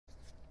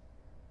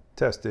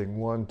Testing,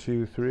 1,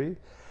 2, 3.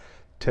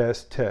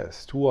 Test,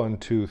 test, 1,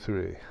 2,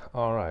 3.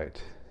 All right.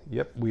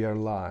 Yep, we are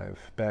live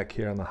back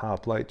here on the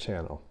Hoplite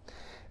channel.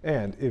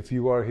 And if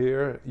you are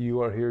here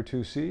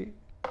to see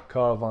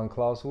Carl Von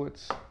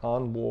Clausewitz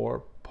on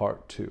War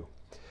Part 2.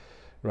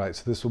 Right,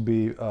 so this will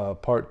be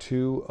Part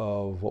 2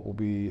 of what will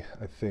be,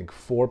 I think,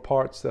 4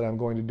 parts that I'm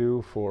going to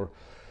do for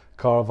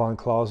Carl Von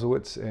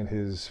Clausewitz and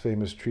his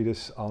famous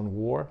treatise on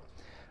war.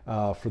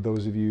 For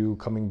those of you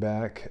coming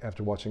back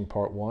after watching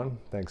Part 1,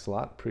 thanks a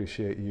lot.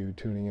 Appreciate you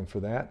tuning in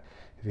for that.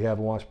 If you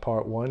haven't watched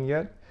Part 1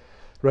 yet,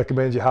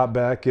 recommend you hop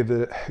back, give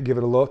it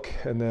a look,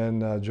 and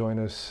then join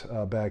us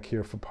back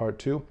here for Part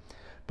 2.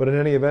 But in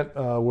any event,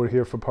 we're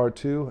here for Part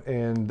 2,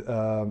 and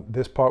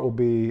this part will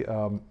be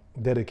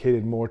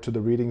dedicated more to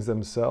the readings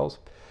themselves.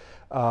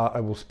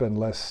 I will spend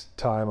less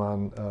time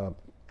on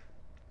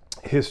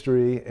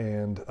history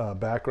and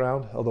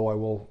background, although I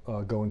will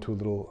go into a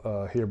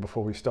little here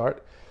before we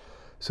start.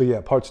 So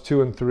yeah, parts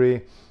 2 and 3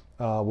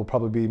 will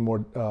probably be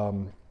more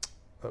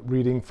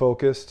reading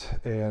focused,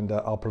 and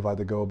I'll provide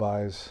the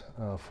go-bys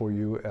for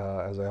you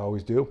as I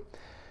always do.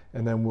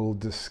 And then we'll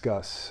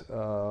discuss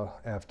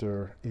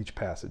after each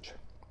passage.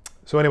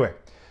 So anyway,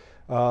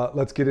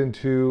 let's get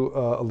into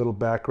a little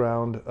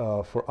background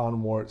for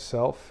On War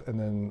itself, and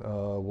then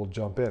we'll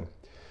jump in.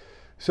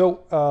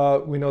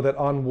 So we know that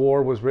On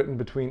War was written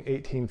between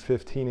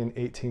 1815 and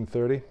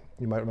 1830.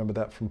 You might remember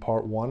that from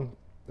Part 1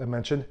 I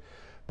mentioned.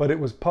 But it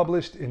was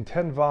published in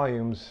 10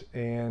 volumes,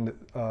 and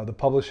the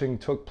publishing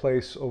took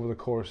place over the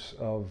course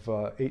of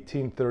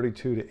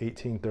 1832 to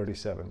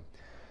 1837.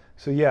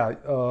 So yeah,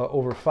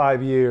 over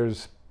 5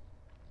 years,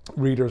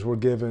 readers were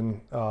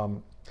given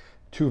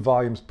 2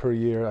 volumes per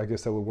year. I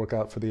guess that would work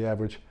out for the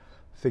average.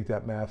 I think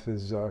that math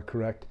is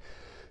correct.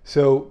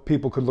 So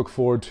people could look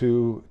forward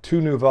to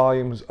 2 new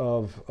volumes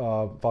of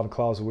von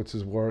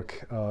Clausewitz's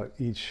work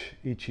each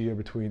year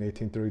between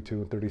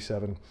 1832 and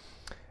 37.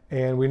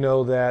 And we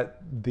know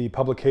that the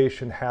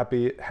publication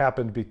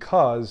happened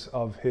because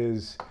of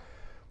his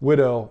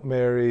widow,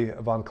 Mary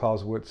von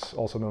Clausewitz,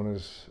 also known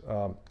as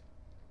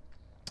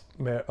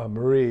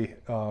Marie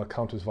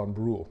Countess von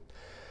Brühl.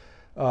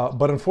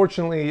 But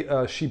unfortunately,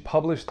 she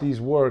published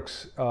these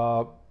works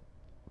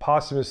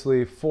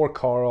posthumously for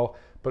Carl,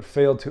 but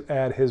failed to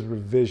add his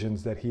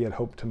revisions that he had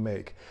hoped to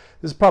make.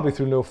 This is probably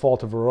through no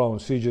fault of her own.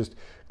 She just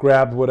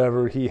grabbed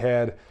whatever he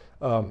had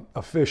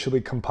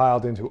officially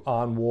compiled into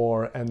On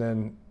War, and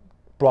then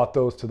brought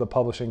those to the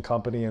publishing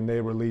company, and they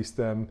released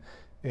them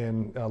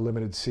in a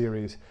limited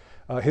series.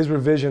 His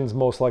revisions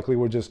most likely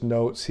were just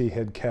notes he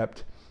had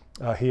kept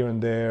here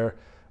and there,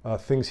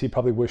 things he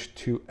probably wished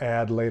to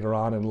add later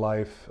on in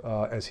life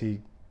as he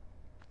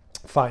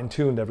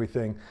fine-tuned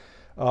everything.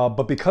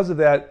 But because of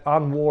that,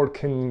 On War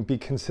can be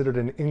considered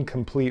an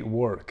incomplete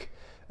work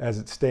as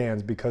it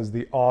stands, because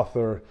the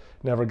author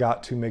never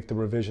got to make the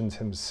revisions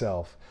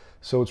himself.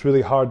 So it's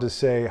really hard to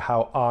say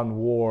how On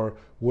War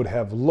would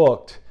have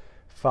looked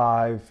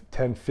 5,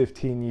 10,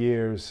 15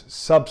 years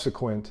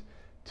subsequent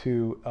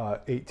to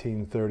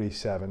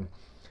 1837,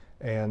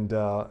 and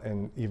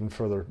even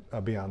further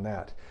beyond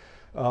that.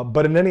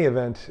 But in any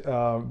event,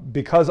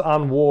 because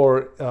On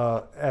War,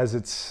 as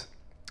its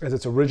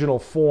original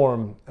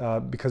form,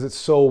 because it's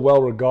so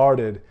well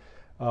regarded,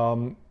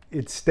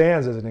 it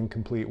stands as an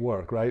incomplete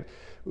work, right?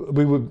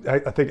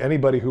 I think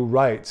anybody who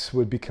writes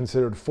would be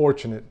considered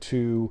fortunate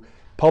to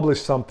publish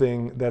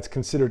something that's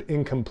considered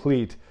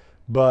incomplete,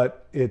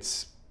 but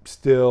it's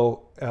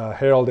still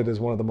heralded as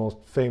one of the most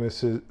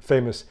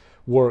famous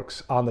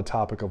works on the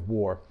topic of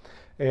war.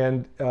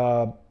 And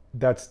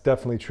that's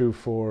definitely true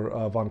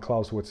for von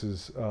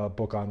Clausewitz's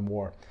book on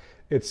war.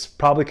 It's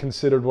probably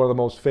considered one of the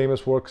most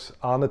famous works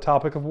on the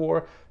topic of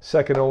war,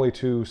 second only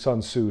to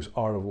Sun Tzu's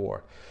Art of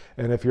War.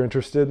 And if you're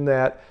interested in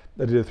that,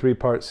 I did a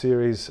 3-part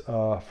series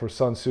for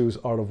Sun Tzu's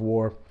Art of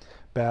War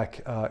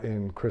back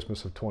in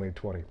Christmas of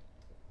 2020.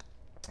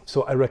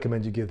 So I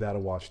recommend you give that a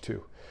watch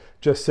too.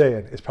 Just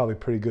saying, it's probably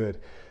pretty good.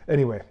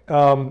 Anyway,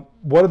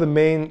 what are the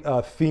main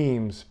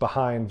themes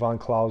behind von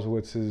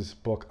Clausewitz's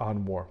book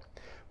on war?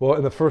 Well,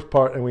 in the first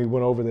part, and we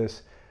went over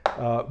this,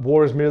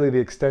 war is merely the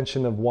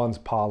extension of one's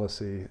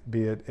policy,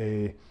 be it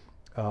a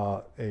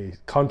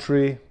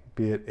country,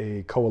 be it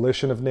a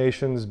coalition of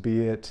nations,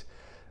 be it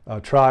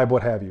a tribe,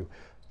 what have you.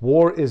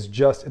 War is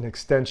just an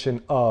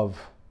extension of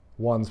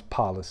one's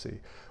policy.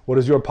 What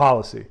is your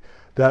policy?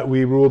 That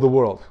we rule the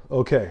world.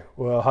 Okay,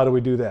 well, how do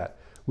we do that?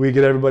 We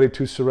get everybody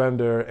to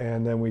surrender,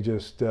 and then we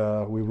just,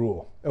 we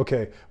rule.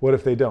 Okay, what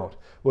if they don't?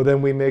 Well,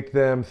 then we make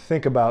them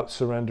think about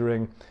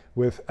surrendering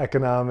with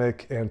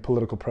economic and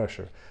political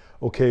pressure.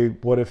 Okay,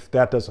 what if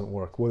that doesn't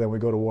work? Well, then we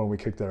go to war and we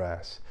kick their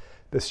ass.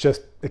 It's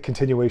just a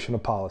continuation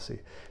of policy.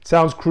 It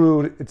sounds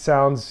crude, it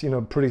sounds,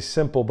 pretty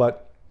simple,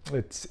 but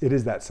it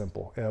is that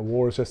simple.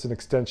 War is just an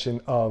extension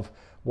of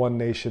one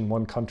nation,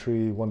 one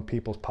country, one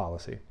people's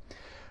policy.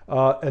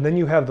 And then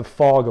you have the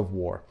fog of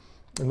war.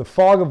 And the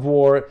fog of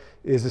war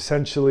is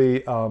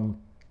essentially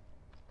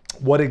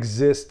what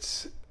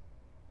exists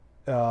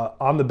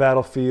on the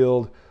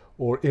battlefield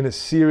or in a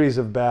series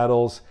of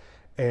battles,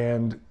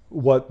 and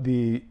what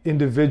the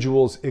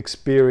individuals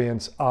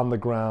experience on the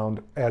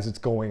ground as it's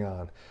going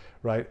on,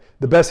 right?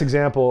 The best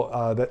example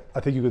that I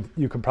think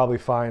you can probably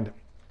find,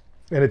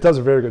 and it does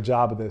a very good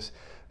job of this,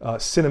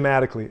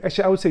 cinematically.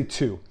 Actually, I would say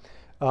two.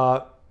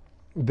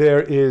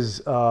 There is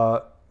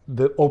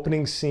the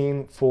opening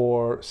scene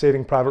for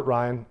Saving Private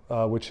Ryan,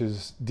 which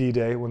is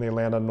D-Day when they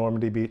land on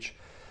Normandy Beach.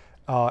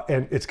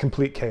 And it's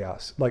complete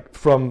chaos. Like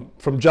from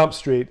Jump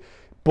Street,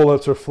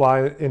 bullets are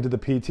flying into the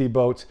PT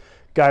boats.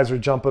 Guys are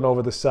jumping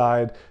over the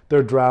side.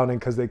 They're drowning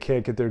because they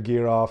can't get their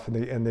gear off,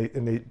 and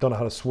they don't know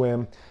how to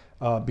swim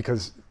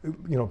because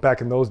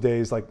back in those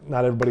days, like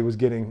not everybody was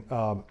getting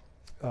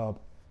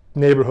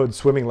neighborhood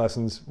swimming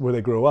lessons where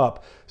they grew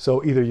up.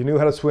 So either you knew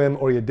how to swim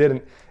or you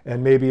didn't.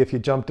 And maybe if you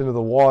jumped into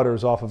the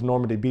waters off of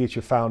Normandy Beach,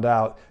 you found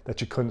out that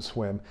you couldn't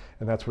swim,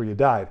 and that's where you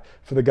died.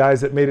 For the guys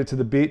that made it to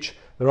the beach,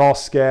 they're all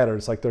scattered.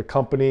 It's like their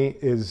company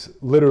is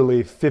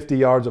literally 50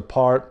 yards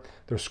apart.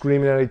 They're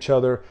screaming at each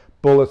other.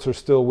 Bullets are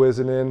still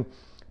whizzing in.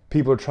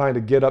 People are trying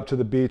to get up to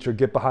the beach or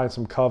get behind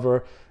some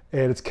cover,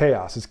 and it's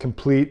chaos. It's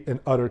complete and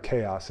utter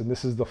chaos. And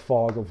this is the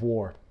fog of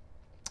war.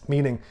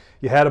 Meaning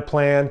you had a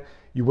plan,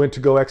 you went to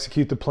go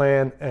execute the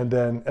plan, and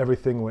then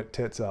everything went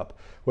tits up.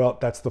 Well,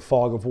 that's the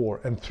fog of war.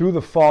 And through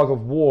the fog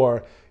of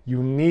war,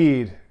 you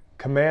need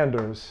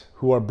commanders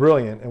who are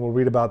brilliant, and we'll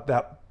read about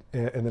that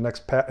in the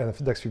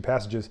next few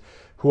passages,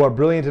 who are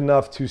brilliant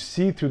enough to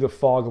see through the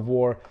fog of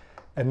war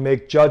and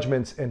make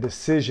judgments and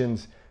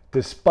decisions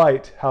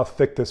despite how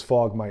thick this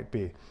fog might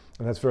be.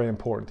 And that's very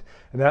important.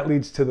 And that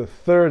leads to the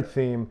third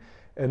theme,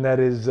 and that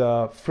is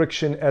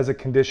friction as a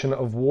condition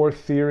of war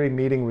theory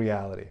meeting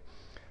reality.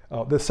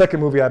 The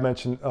second movie I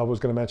was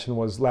going to mention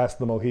was Last of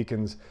the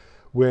Mohicans,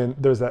 when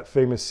there's that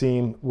famous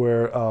scene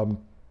where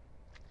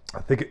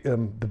I think the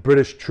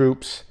British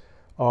troops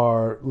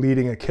are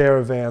leading a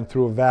caravan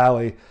through a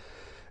valley,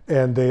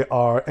 and they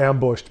are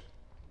ambushed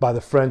by the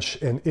French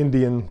and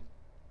Indian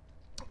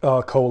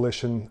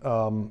coalition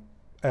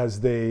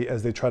as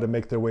they try to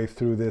make their way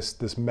through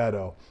this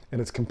meadow, and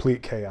it's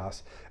complete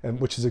chaos,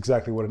 and which is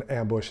exactly what an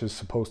ambush is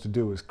supposed to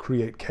do, is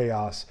create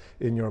chaos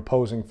in your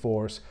opposing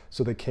force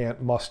so they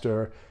can't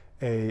muster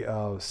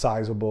a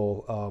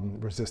sizable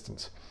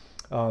resistance.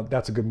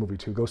 That's a good movie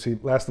too. Go see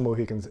Last of the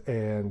Mohicans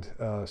and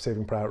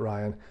Saving Private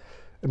Ryan.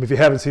 I mean, if you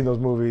haven't seen those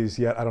movies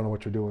yet, I don't know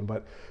what you're doing,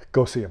 but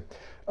go see them.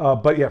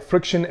 But yeah,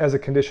 friction as a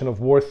condition of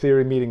war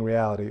theory meeting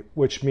reality,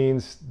 which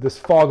means this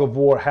fog of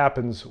war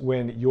happens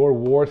when your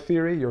war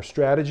theory, your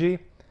strategy,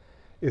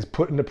 is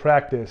put into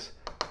practice,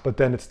 but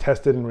then it's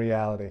tested in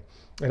reality.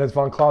 And as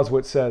von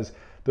Clausewitz says,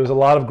 there's a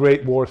lot of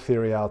great war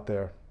theory out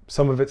there.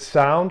 Some of it's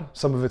sound,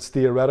 some of it's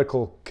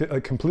theoretical,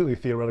 completely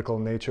theoretical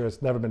in nature.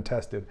 It's never been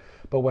tested.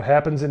 But what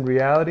happens in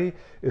reality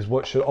is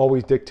what should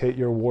always dictate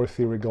your war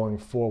theory going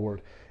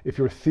forward. If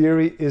your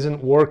theory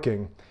isn't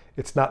working,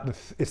 it's not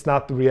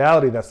the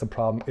reality that's the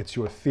problem, it's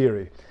your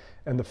theory.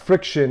 And the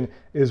friction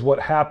is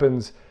what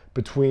happens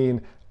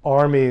between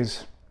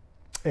armies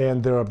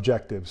and their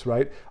objectives,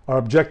 right? Our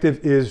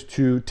objective is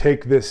to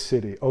take this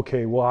city.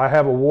 Okay, well, I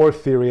have a war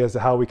theory as to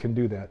how we can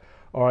do that.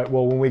 All right,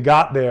 well, when we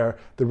got there,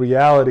 the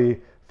reality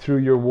threw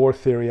your war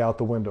theory out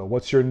the window.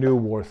 What's your new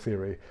war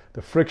theory?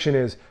 The friction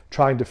is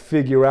trying to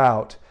figure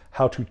out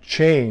how to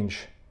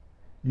change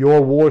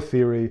your war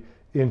theory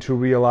into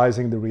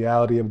realizing the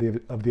reality of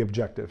the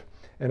objective.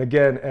 And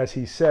again, as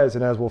he says,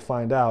 and as we'll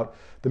find out,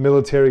 the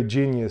military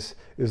genius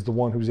is the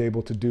one who's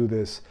able to do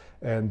this,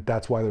 and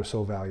that's why they're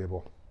so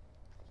valuable.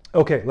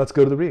 Okay, let's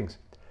go to the readings.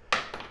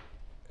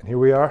 And here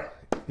we are,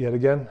 yet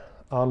again,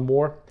 on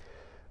war.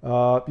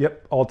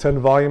 Yep, all 10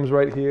 volumes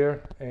right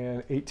here,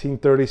 and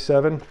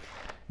 1837.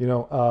 You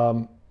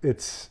know,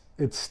 it's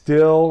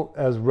still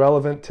as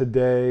relevant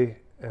today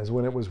as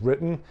when it was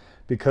written,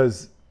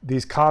 because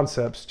these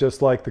concepts,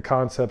 just like the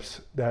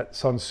concepts that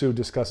Sun Tzu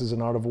discusses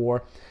in Art of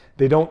War,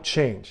 they don't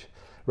change,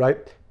 right?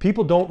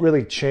 People don't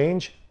really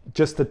change,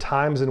 just the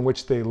times in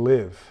which they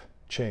live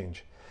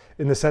change.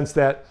 In the sense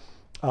that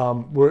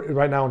we're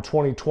right now in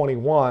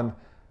 2021,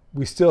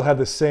 we still have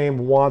the same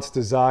wants,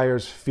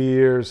 desires,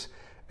 fears,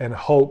 and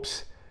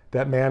hopes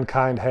that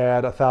mankind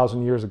had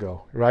 1,000 years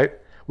ago, right?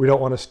 We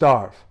don't want to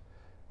starve.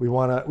 We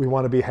want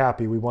to be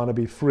happy. We want to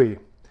be free.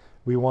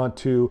 We want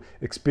to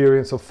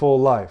experience a full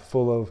life,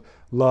 full of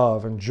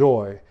love and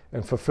joy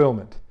and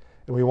fulfillment.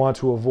 And we want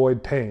to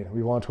avoid pain.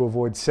 We want to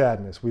avoid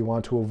sadness. We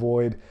want to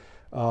avoid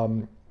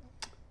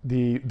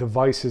the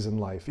vices in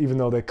life. Even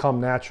though they come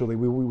naturally,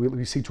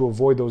 we seek to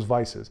avoid those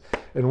vices.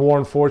 And war,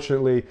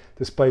 unfortunately,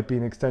 despite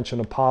being an extension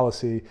of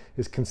policy,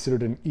 is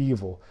considered an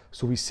evil.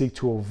 So we seek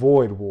to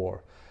avoid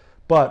war.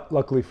 But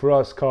luckily for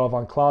us, Carl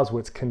von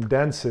Clausewitz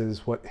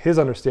condenses what his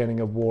understanding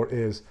of war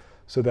is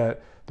so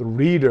that the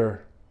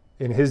reader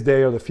in his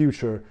day or the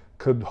future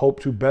could hope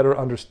to better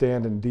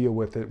understand and deal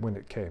with it when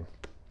it came.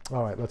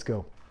 All right, let's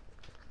go.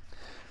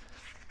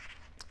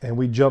 And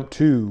we jump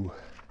to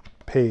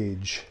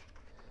page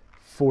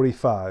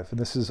 45, and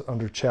this is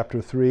under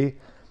chapter 3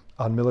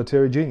 on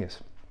military genius.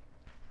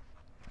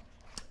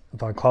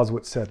 Von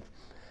Clausewitz said,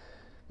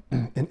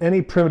 In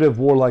any primitive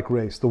warlike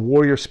race, the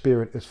warrior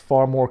spirit is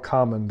far more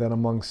common than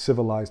among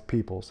civilized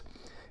peoples.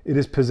 It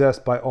is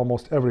possessed by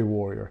almost every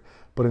warrior,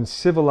 but in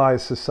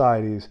civilized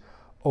societies,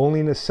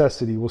 only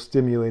necessity will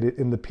stimulate it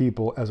in the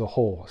people as a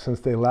whole, since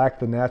they lack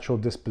the natural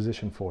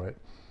disposition for it.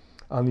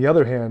 On the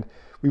other hand,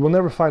 we will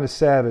never find a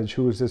savage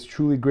who is as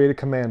truly great a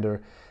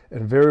commander,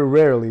 and very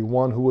rarely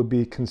one who would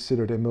be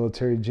considered a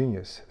military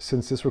genius,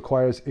 since this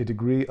requires a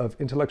degree of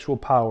intellectual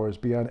powers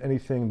beyond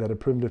anything that a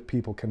primitive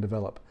people can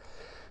develop.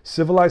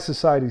 Civilized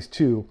societies,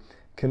 too,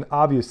 can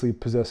obviously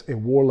possess a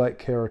warlike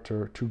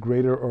character to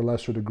greater or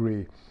lesser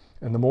degree,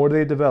 and the more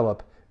they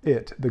develop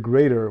it, the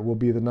greater will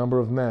be the number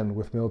of men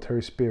with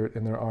military spirit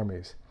in their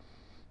armies.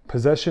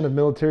 Possession of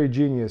military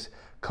genius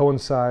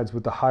coincides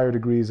with the higher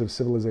degrees of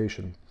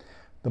civilization.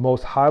 The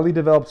most highly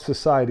developed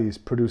societies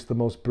produce the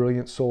most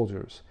brilliant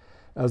soldiers,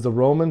 as the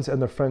Romans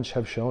and the French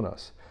have shown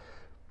us.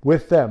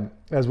 With them,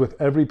 as with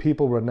every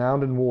people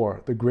renowned in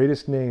war, the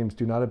greatest names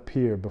do not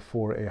appear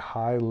before a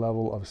high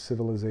level of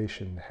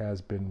civilization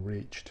has been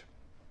reached.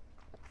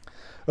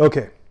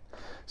 Okay,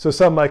 so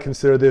some might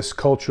consider this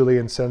culturally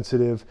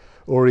insensitive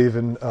or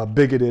even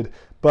bigoted,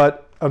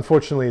 but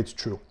unfortunately it's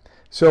true.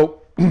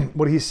 So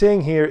what he's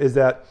saying here is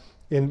that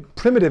in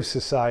primitive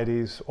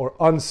societies or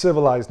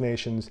uncivilized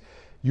nations,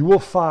 you will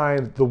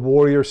find the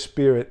warrior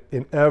spirit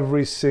in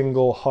every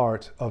single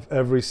heart of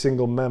every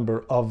single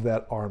member of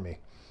that army,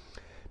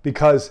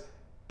 because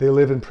they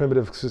live in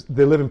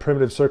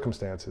primitive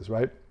circumstances,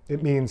 right?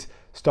 It means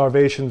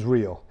starvation's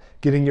real.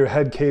 Getting your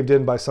head caved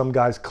in by some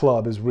guy's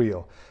club is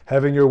real.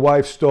 Having your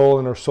wife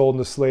stolen or sold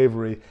into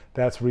slavery,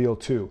 that's real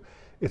too.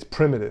 It's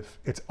primitive,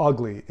 it's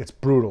ugly, it's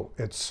brutal,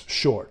 it's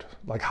short,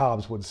 like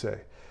Hobbes would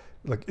say.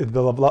 Like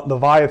the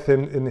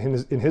Leviathan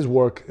in his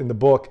work, in the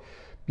book,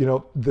 you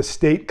know, the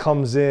state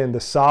comes in, the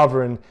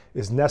sovereign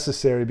is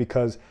necessary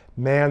because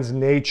man's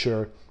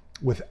nature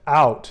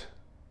without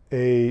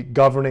a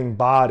governing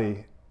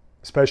body,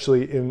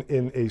 especially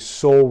in a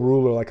sole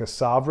ruler like a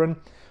sovereign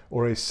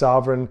or a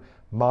sovereign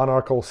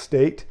monarchical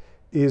state,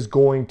 is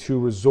going to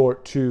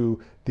resort to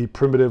the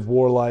primitive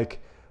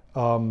warlike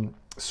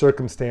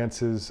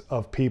circumstances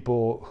of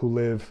people who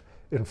live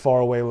in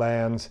faraway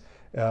lands,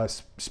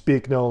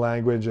 speak no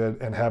language,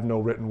 and have no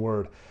written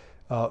word.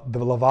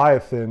 The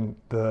Leviathan,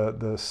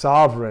 the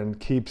sovereign,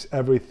 keeps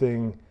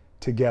everything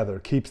together,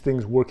 keeps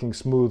things working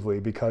smoothly,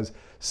 because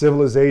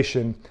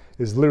civilization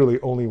is literally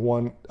only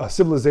one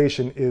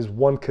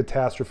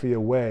catastrophe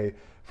away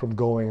from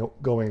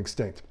going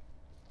extinct.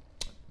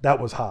 That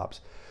was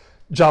Hobbes.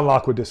 John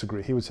Locke would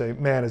disagree. He would say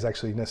man is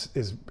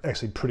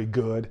actually pretty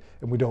good,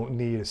 and we don't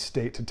need a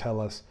state to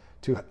tell us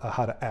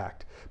how to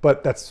act.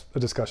 But that's a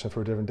discussion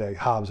for a different day,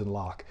 Hobbes and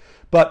Locke.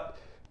 But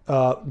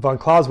Von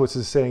Clausewitz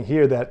is saying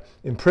here that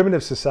in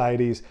primitive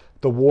societies,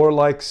 the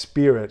warlike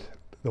spirit,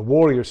 the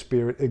warrior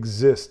spirit,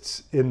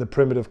 exists in the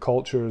primitive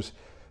cultures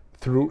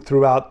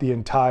throughout the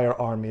entire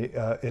army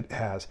it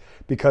has,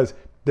 because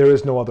there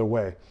is no other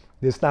way.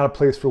 It's not a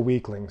place for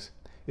weaklings.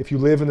 If you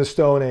live in the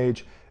Stone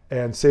Age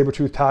and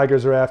saber-toothed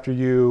tigers are after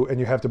you and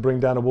you have to bring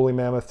down a woolly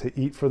mammoth to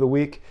eat for the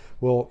week,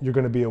 well, you're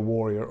going to be a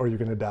warrior or you're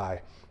going to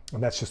die.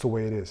 And that's just the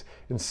way it is.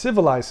 In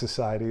civilized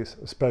societies,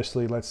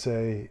 especially, let's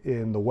say,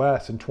 in the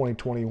West in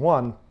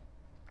 2021,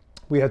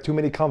 we have too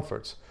many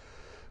comforts.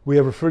 We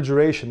have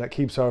refrigeration that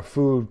keeps our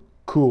food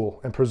cool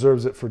and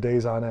preserves it for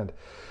days on end.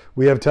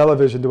 We have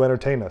television to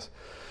entertain us.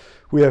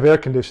 We have air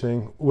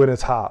conditioning when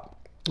it's hot.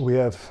 We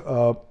have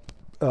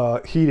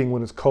heating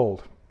when it's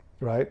cold,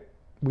 right?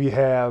 We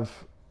have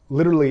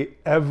literally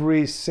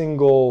every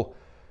single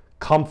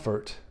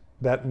comfort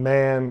that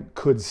man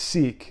could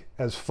seek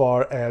as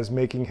far as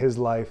making his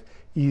life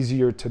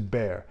easier to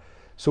bear.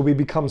 So we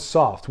become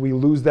soft. We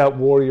lose that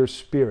warrior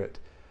spirit.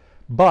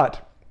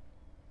 But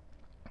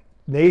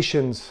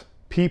nations,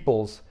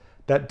 peoples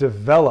that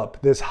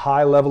develop this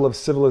high level of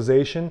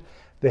civilization,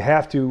 they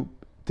have to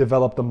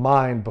develop the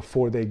mind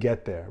before they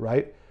get there,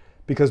 right?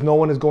 Because no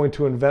one is going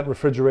to invent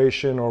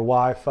refrigeration or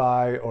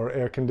Wi-Fi or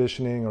air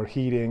conditioning or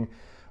heating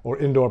or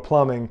indoor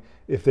plumbing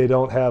if they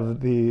don't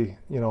have the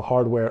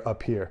hardware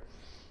up here.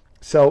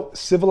 So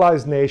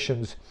civilized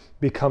nations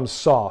become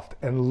soft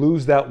and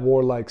lose that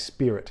warlike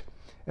spirit.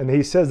 And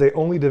he says they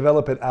only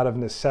develop it out of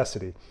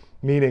necessity,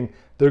 meaning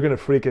they're going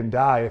to freaking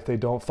die if they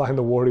don't find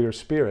the warrior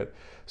spirit.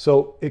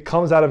 So it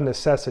comes out of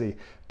necessity.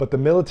 But the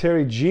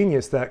military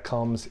genius that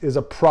comes is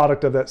a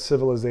product of that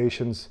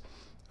civilization's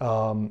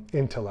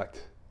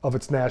intellect, of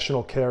its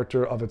national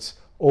character, of its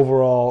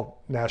overall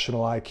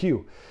national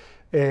IQ.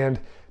 And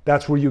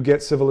that's where you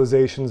get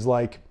civilizations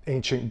like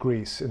ancient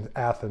Greece and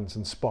Athens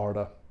and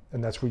Sparta.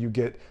 And that's where you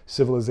get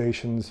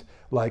civilizations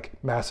like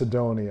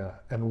Macedonia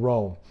and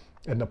Rome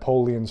and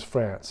Napoleon's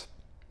France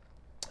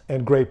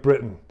and Great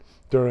Britain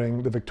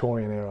during the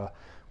Victorian era,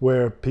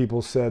 where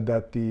people said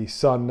that the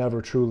sun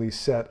never truly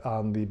set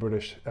on the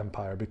British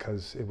Empire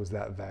because it was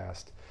that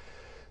vast.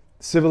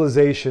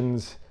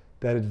 Civilizations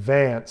that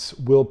advance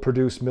will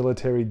produce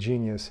military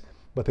genius,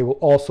 but they will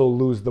also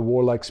lose the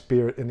warlike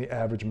spirit in the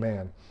average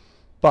man.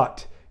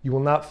 But you will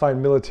not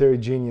find military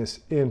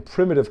genius in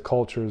primitive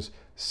cultures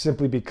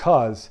simply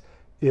because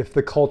if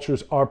the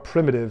cultures are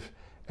primitive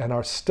and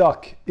are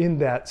stuck in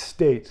that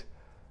state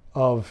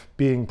of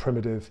being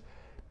primitive,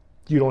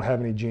 you don't have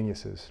any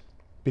geniuses,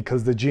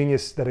 because the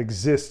genius that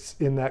exists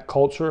in that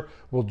culture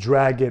will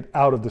drag it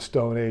out of the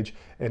Stone Age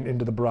and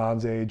into the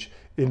Bronze Age,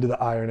 into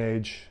the Iron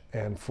Age,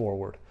 and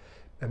forward.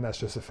 And that's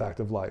just a fact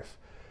of life.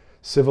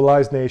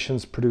 Civilized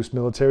nations produce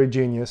military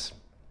genius.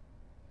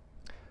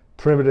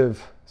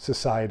 Primitive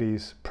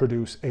societies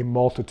produce a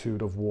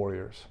multitude of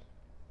warriors.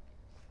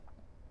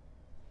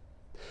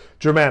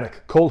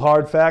 Germanic, cold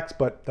hard facts,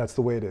 but that's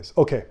the way it is.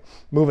 Okay,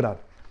 moving on.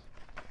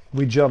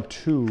 We jump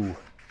to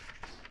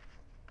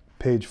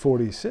page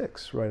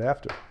 46 right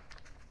after.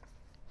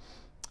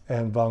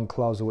 And von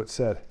Clausewitz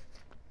said,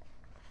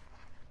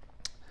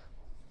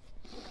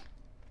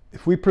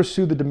 if we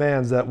pursue the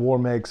demands that war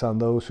makes on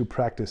those who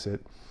practice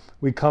it,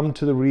 we come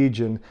to the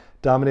region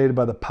dominated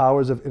by the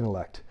powers of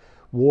intellect.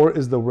 War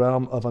is the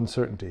realm of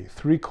uncertainty.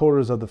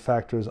 3/4 of the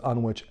factors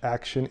on which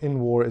action in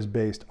war is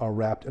based are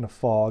wrapped in a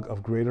fog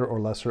of greater or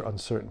lesser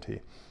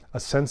uncertainty. A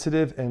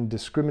sensitive and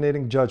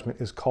discriminating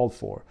judgment is called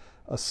for,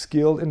 a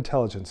skilled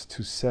intelligence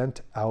to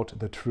scent out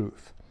the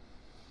truth.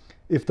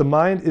 If the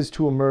mind is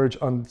to emerge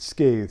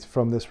unscathed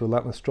from this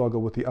relentless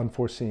struggle with the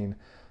unforeseen,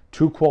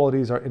 2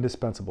 qualities are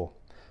indispensable.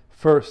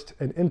 First,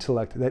 an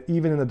intellect that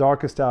even in the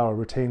darkest hour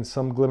retains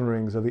some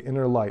glimmerings of the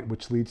inner light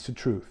which leads to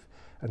truth.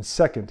 And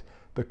second,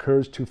 the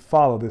courage to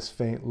follow this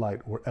faint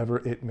light wherever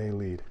it may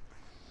lead.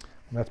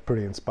 And that's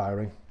pretty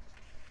inspiring.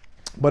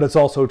 But it's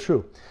also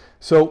true.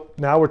 So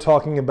now we're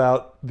talking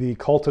about the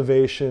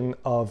cultivation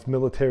of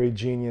military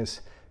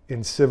genius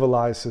in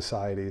civilized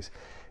societies.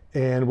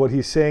 And what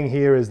he's saying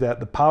here is that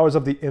the powers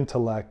of the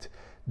intellect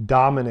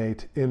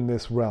dominate in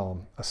this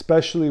realm,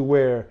 especially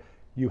where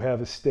you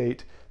have a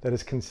state that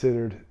is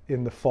considered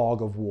in the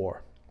fog of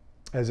war.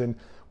 As in,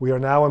 we are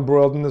now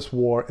embroiled in this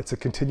war. It's a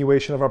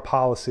continuation of our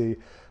policy,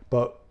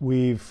 but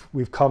we've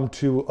come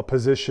to a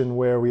position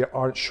where we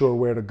aren't sure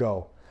where to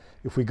go.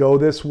 If we go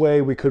this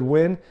way, we could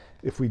win.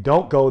 If we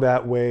don't go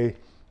that way,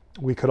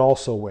 we could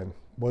also win.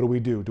 What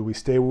do? Do we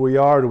stay where we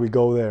are, or do we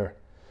go there?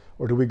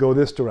 Or do we go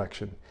this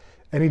direction?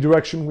 Any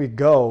direction we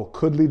go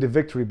could lead to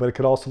victory, but it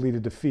could also lead to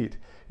defeat.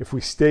 If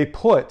we stay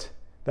put,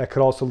 that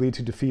could also lead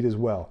to defeat as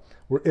well.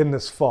 We're in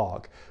this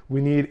fog.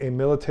 We need a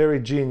military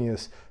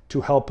genius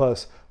to help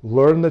us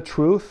learn the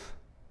truth,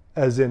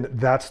 as in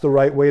that's the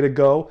right way to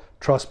go.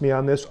 Trust me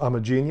on this, I'm a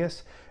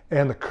genius.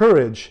 And the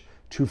courage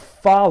to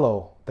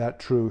follow that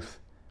truth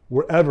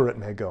wherever it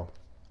may go,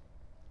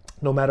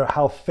 no matter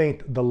how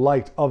faint the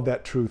light of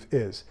that truth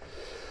is.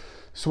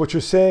 So what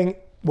you're saying,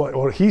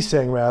 or he's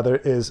saying rather,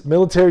 is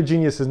military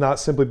genius is not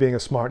simply being a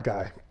smart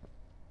guy.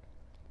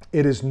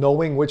 It is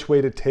knowing which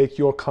way to take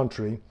your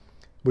country,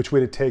 which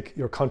way to take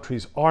your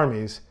country's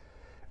armies,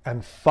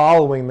 and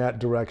following that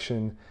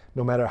direction,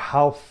 no matter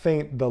how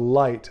faint the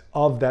light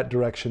of that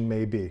direction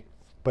may be.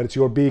 But it's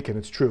your beacon,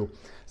 it's true.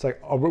 It's like,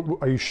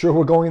 are you sure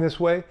we're going this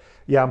way?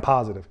 Yeah, I'm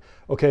positive.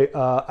 Okay,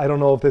 I don't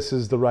know if this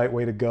is the right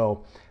way to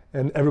go.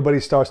 And everybody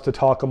starts to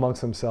talk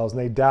amongst themselves,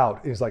 and they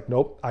doubt. It's like,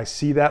 nope, I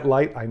see that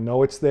light, I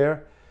know it's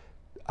there.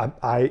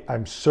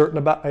 I'm certain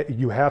about it.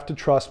 You have to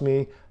trust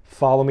me,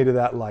 follow me to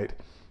that light.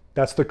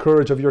 That's the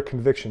courage of your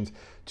convictions,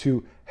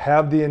 to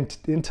have the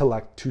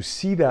intellect to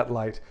see that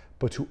light,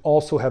 but to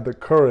also have the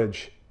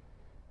courage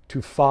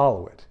to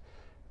follow it.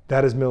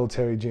 That is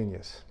military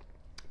genius.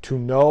 To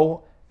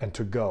know and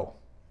to go.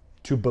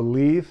 To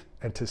believe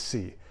and to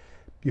see.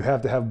 You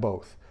have to have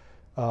both.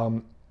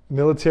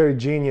 Military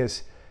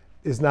genius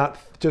is not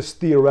just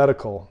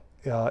theoretical,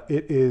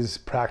 it is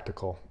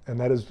practical. And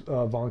that is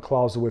von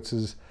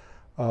Clausewitz's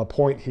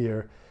point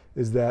here,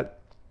 is that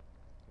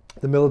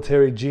the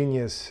military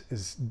genius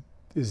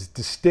is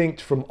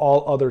distinct from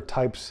all other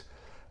types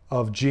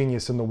of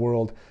genius in the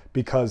world,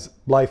 because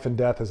life and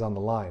death is on the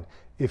line.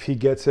 If he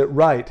gets it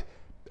right,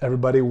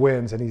 everybody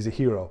wins and he's a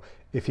hero.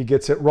 If he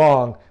gets it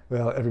wrong,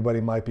 well,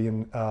 everybody might be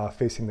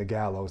facing the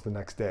gallows the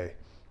next day.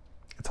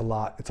 It's a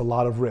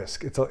lot of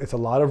risk. It's a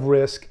lot of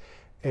risk,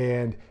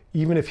 and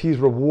even if he's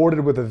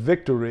rewarded with a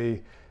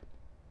victory,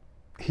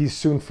 he's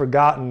soon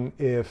forgotten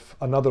if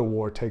another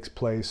war takes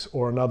place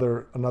or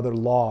another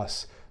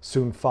loss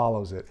soon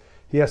follows it.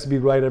 He has to be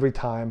right every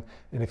time,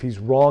 and if he's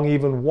wrong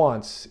even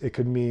once, it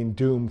could mean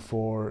doom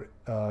for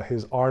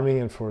his army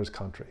and for his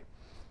country.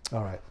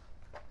 All right,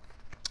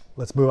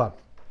 let's move on.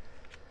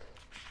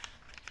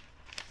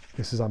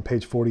 This is on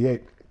page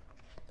 48,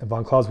 and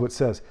von Clausewitz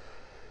says,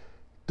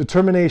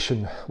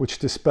 determination, which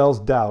dispels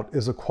doubt,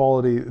 is a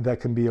quality that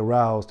can be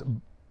aroused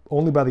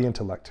only by the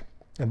intellect,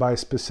 and by a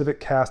specific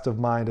cast of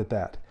mind at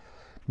that.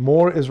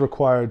 More is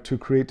required to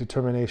create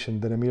determination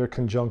than a mere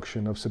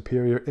conjunction of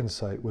superior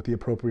insight with the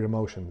appropriate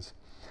emotions.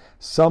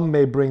 Some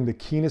may bring the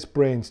keenest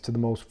brains to the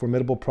most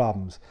formidable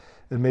problems,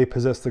 and may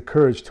possess the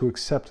courage to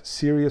accept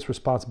serious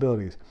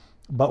responsibilities,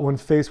 but when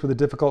faced with a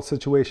difficult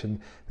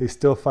situation, they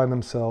still find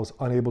themselves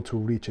unable to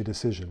reach a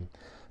decision.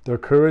 Their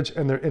courage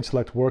and their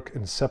intellect work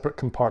in separate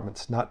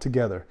compartments, not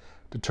together.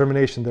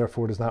 Determination,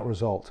 therefore, does not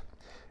result.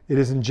 It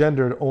is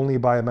engendered only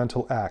by a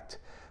mental act.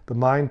 The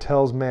mind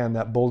tells man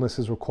that boldness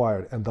is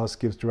required, and thus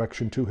gives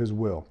direction to his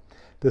will.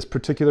 This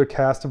particular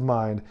cast of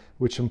mind,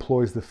 which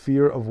employs the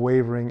fear of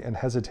wavering and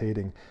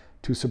hesitating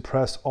to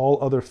suppress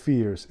all other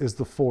fears, is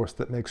the force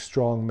that makes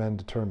strong men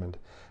determined.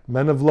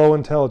 Men of low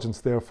intelligence,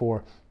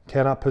 therefore,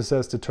 cannot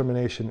possess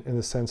determination in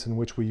the sense in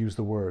which we use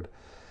the word.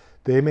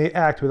 They may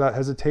act without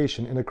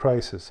hesitation in a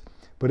crisis,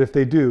 but if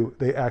they do,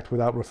 they act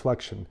without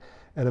reflection.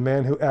 And a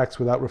man who acts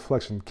without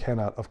reflection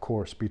cannot, of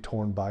course, be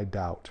torn by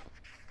doubt.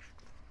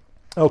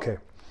 Okay,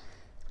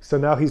 so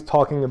now he's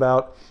talking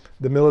about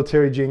the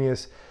military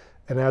genius,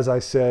 and as I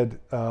said,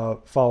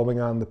 following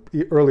on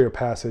the earlier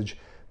passage,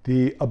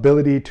 the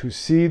ability to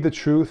see the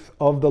truth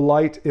of the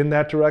light in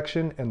that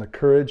direction and the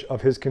courage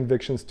of his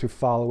convictions to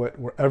follow it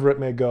wherever it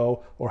may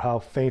go or how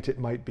faint it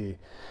might be.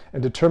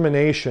 And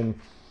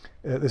determination,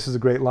 this is a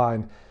great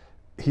line.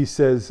 He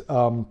says,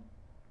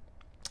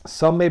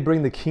 some may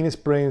bring the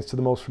keenest brains to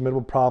the most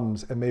formidable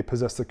problems and may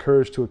possess the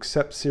courage to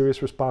accept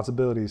serious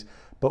responsibilities,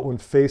 but when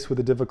faced with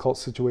a difficult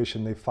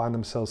situation, they find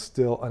themselves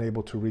still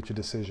unable to reach a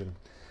decision.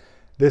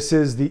 This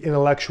is the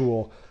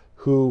intellectual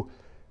who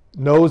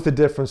knows the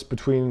difference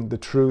between the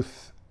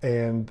truth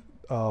and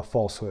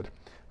falsehood,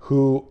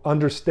 who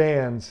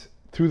understands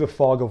through the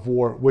fog of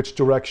war which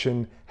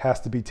direction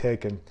has to be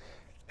taken.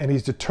 And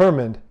he's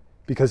determined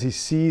because he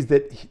sees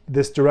that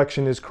this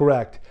direction is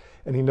correct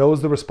and he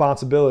knows the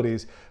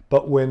responsibilities,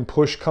 but when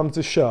push comes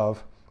to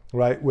shove,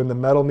 right, when the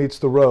metal meets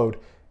the road,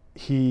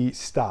 he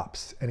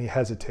stops and he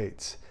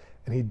hesitates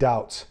and he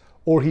doubts,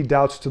 or he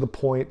doubts to the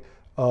point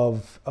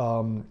of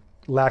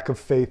lack of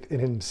faith in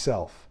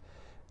himself.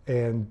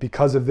 And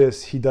because of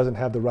this, he doesn't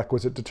have the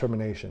requisite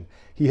determination.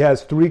 He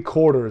has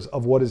 3/4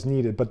 of what is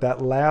needed, but that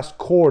last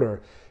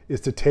quarter is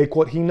to take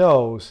what he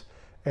knows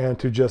and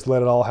to just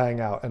let it all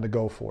hang out and to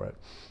go for it.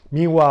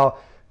 Meanwhile,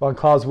 von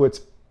Clausewitz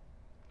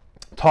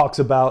talks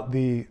about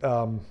the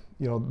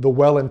the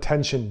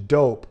well-intentioned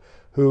dope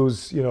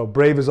who's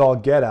brave as all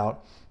get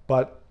out,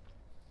 but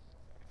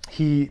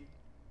he's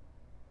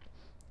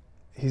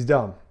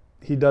dumb.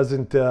 He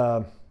doesn't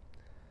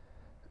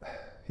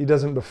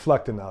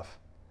reflect enough.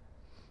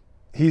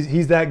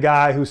 He's that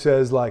guy who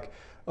says like,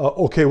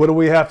 okay, what do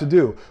we have to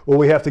do? Well,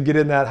 we have to get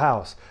in that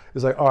house.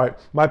 It's like, all right,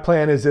 my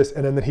plan is this.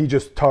 And then he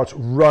just starts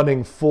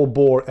running full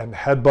bore and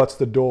headbutts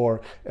the door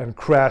and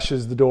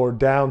crashes the door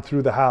down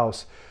through the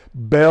house,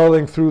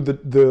 barreling through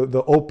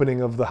the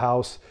opening of the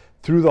house,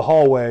 through the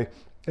hallway.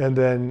 And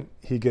then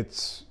he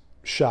gets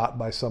shot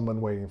by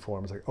someone waiting for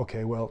him. It's like,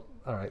 okay, well,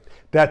 all right,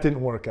 that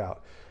didn't work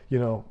out.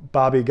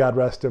 Bobby, God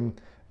rest him,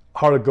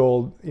 heart of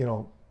gold,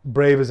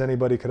 brave as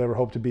anybody could ever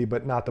hope to be,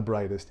 but not the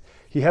brightest.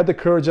 He had the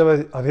courage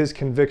of his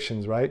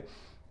convictions, right?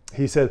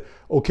 He said,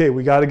 okay,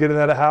 we got to get in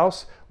that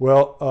house.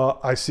 Well,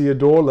 I see a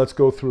door, let's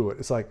go through it.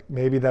 It's like,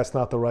 maybe that's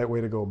not the right way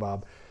to go,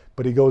 Bob.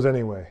 But he goes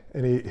anyway,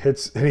 and he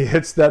hits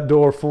that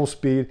door full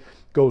speed,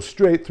 goes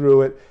straight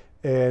through it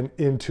and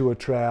into a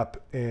trap,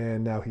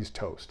 and now he's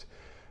toast.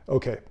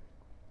 Okay,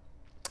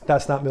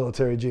 that's not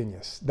military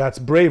genius. That's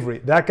bravery.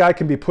 That guy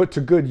can be put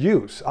to good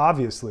use,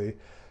 obviously,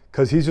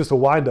 because he's just a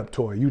wind-up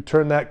toy. You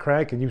turn that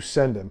crank and you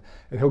send him,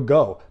 and he'll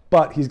go.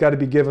 But he's got to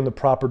be given the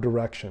proper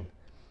direction.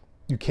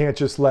 You can't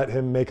just let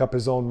him make up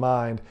his own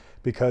mind,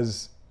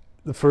 because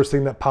the first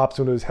thing that pops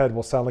into his head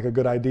will sound like a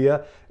good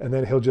idea, and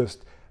then he'll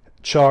just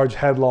charge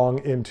headlong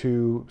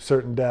into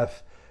certain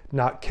death,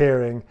 not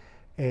caring,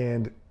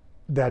 and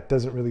that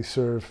doesn't really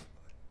serve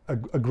a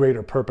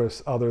greater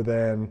purpose other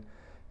than,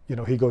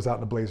 he goes out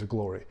in a blaze of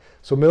glory.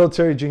 So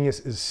military genius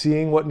is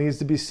seeing what needs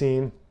to be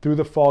seen through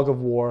the fog of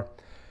war,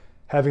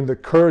 having the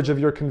courage of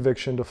your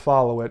conviction to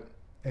follow it,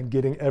 and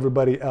getting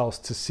everybody else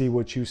to see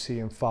what you see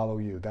and follow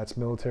you. That's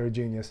military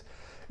genius.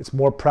 It's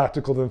more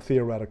practical than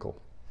theoretical.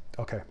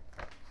 Okay.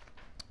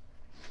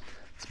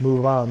 Let's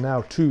move on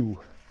now to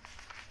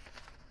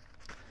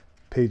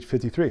page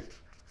 53.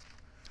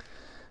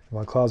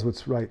 Von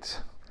Clausewitz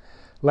writes,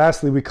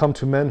 lastly, we come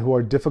to men who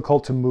are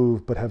difficult to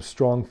move but have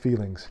strong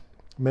feelings.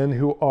 Men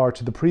who are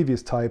to the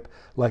previous type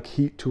like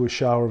heat to a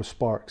shower of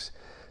sparks.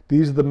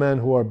 These are the men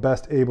who are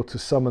best able to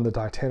summon the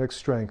titanic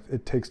strength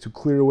it takes to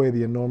clear away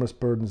the enormous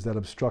burdens that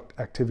obstruct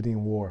activity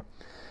in war.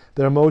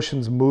 Their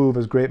emotions move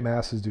as great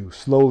masses do,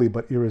 slowly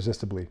but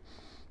irresistibly.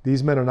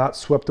 These men are not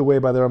swept away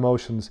by their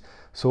emotions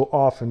so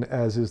often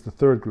as is the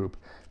third group,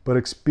 but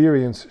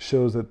experience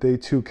shows that they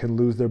too can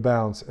lose their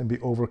balance and be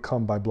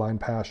overcome by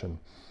blind passion.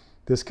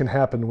 This can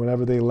happen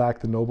whenever they lack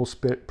the noble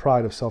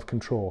pride of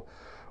self-control,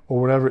 or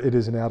whenever it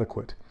is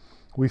inadequate.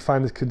 We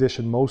find this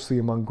condition mostly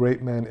among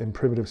great men in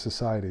primitive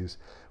societies,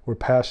 where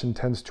passion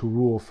tends to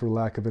rule for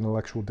lack of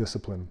intellectual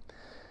discipline.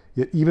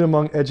 Yet even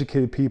among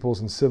educated peoples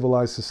in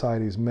civilized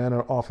societies, men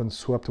are often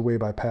swept away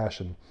by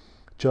passion,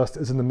 just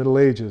as in the Middle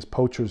Ages,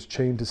 poachers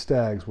chained to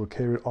stags were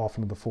carried off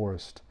into the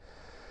forest.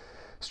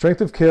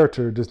 Strength of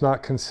character does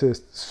not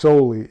consist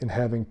solely in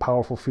having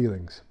powerful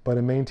feelings, but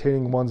in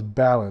maintaining one's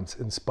balance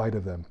in spite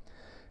of them.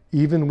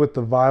 Even with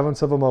the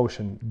violence of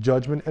emotion,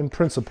 judgment and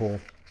principle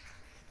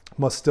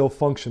must still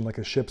function like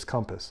a ship's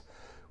compass,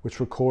 which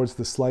records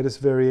the slightest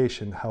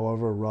variation,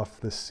 however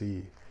rough the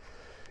sea.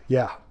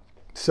 Yeah,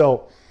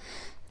 so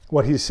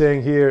what he's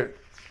saying here,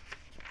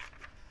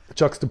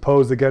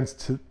 juxtaposed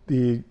against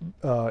the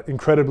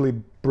incredibly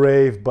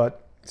brave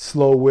but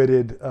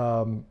slow-witted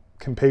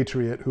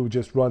compatriot who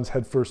just runs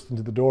headfirst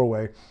into the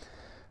doorway.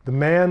 The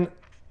man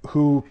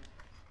who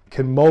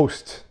can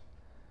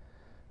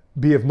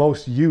be of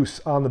most use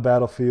on the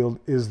battlefield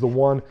is the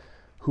one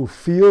who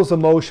feels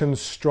emotions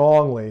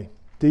strongly,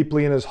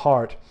 deeply in his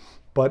heart,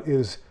 but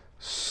is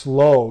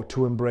slow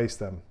to embrace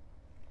them.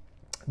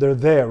 They're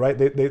there, right?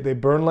 They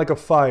burn like a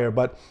fire,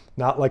 but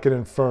not like an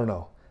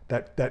inferno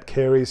that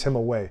carries him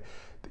away.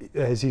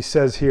 As he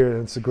says here,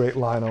 and it's a great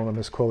line, I don't want to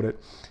misquote it,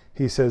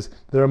 he says,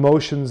 their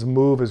emotions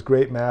move as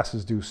great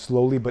masses do,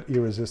 slowly but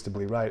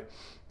irresistibly, right?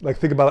 Like,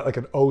 think about it like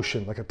an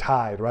ocean, like a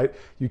tide, right?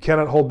 You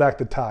cannot hold back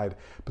the tide,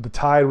 but the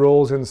tide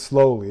rolls in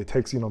slowly. It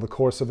takes, the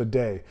course of a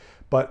day,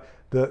 but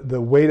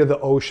the weight of the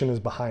ocean is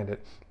behind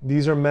it.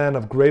 These are men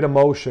of great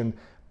emotion,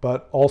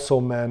 but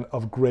also men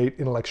of great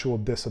intellectual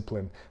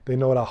discipline. They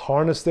know how to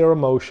harness their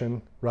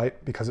emotion,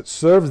 right? Because it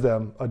serves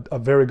them a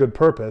very good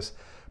purpose,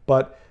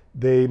 but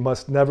they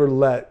must never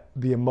let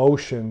the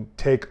emotion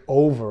take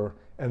over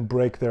and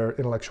break their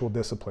intellectual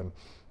discipline.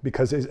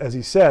 Because as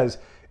he says,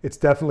 it's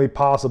definitely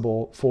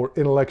possible for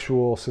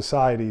intellectual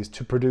societies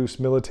to produce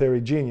military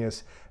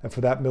genius and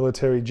for that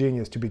military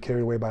genius to be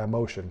carried away by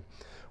emotion.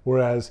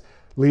 Whereas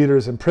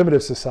leaders in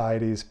primitive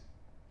societies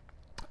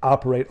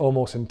operate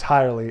almost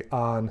entirely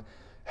on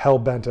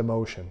hell-bent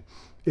emotion.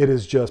 It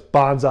is just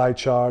bonsai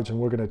charge and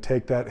we're going to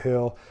take that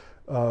hill.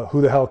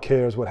 Who the hell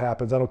cares what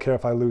happens? I don't care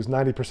if I lose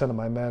 90% of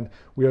my men.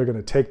 We are going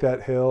to take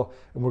that hill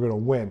and we're going to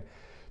win.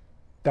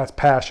 That's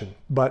passion,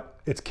 but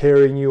it's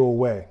carrying you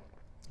away.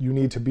 You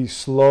need to be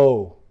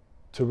slow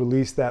to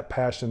release that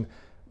passion,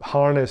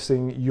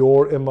 harnessing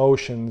your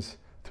emotions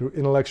through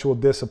intellectual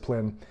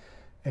discipline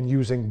and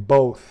using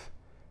both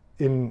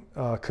in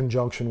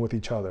conjunction with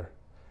each other.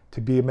 To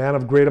be a man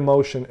of great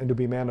emotion and to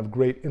be a man of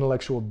great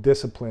intellectual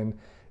discipline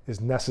is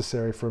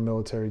necessary for a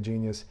military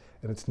genius,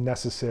 and it's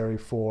necessary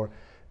for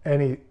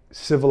any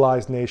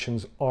civilized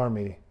nation's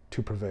army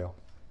to prevail.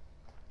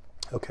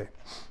 Okay,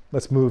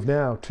 let's move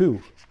now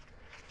to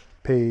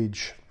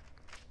page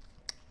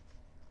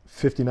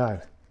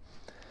 59.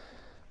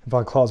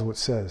 Von Clausewitz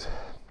says,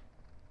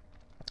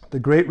 the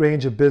great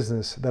range of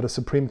business that a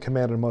supreme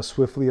commander must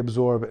swiftly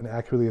absorb and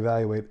accurately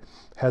evaluate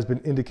has been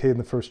indicated in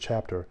the first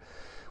chapter.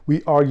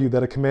 We argue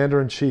that a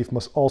commander-in-chief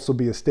must also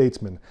be a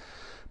statesman,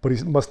 but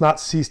he must not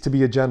cease to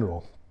be a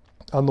general.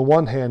 On the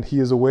one hand, he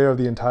is aware of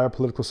the entire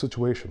political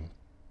situation.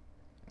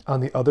 On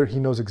the other, he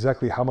knows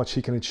exactly how much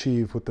he can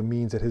achieve with the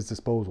means at his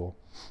disposal.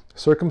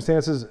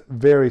 Circumstances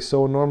vary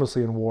so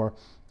enormously in war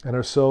and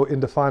are so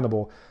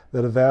indefinable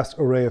that a vast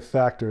array of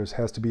factors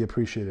has to be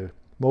appreciated,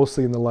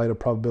 mostly in the light of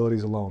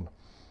probabilities alone.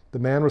 The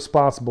man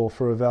responsible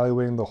for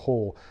evaluating the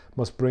whole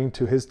must bring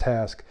to his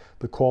task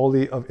the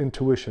quality of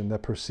intuition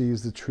that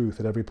perceives the truth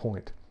at every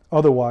point.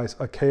 Otherwise,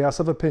 a chaos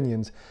of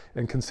opinions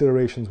and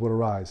considerations would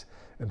arise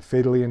and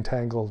fatally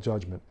entangle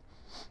judgment.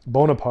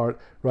 Bonaparte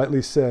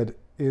rightly said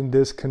in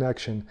this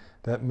connection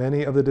that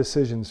many of the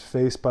decisions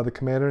faced by the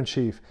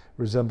commander-in-chief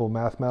resemble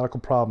mathematical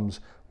problems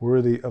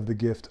worthy of the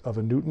gift of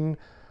a Newton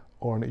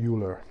or an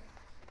Euler.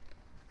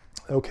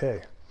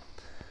 Okay.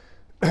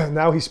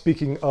 Now he's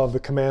speaking of the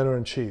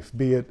commander-in-chief,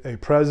 be it a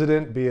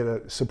president, be it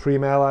a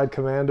supreme allied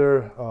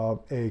commander,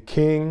 a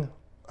king,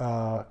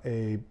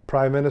 a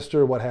prime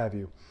minister, what have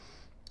you.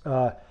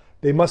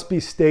 They must be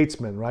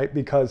statesmen, right?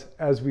 Because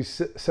as we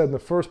said in the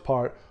first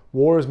part,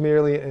 war is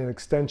merely an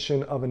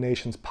extension of a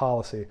nation's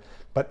policy.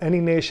 But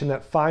any nation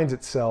that finds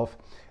itself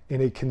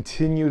in a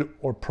continued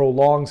or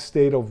prolonged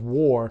state of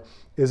war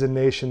is a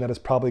nation that is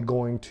probably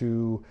going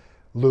to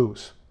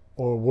lose,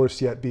 or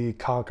worse yet, be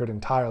conquered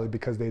entirely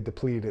because they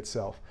depleted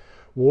itself.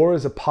 War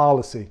is a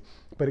policy,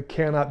 but it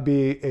cannot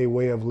be a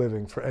way of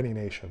living for any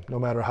nation, no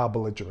matter how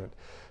belligerent.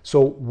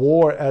 So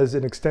war, as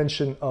an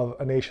extension of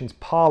a nation's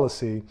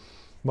policy,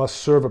 must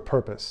serve a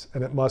purpose,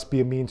 and it must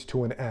be a means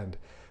to an end,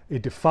 a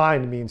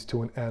defined means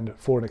to an end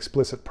for an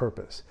explicit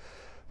purpose.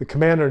 The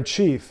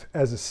commander-in-chief,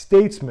 as a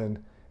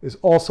statesman, is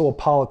also a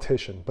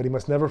politician, but he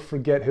must never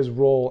forget his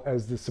role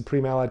as the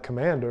supreme allied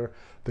commander,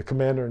 the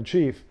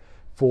commander-in-chief,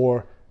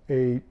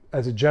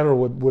 as a general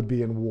would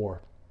be in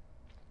war.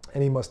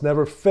 And he must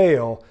never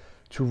fail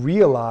to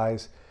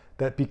realize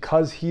that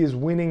because he is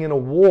winning in a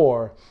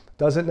war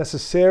doesn't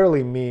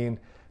necessarily mean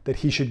that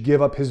he should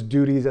give up his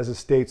duties as a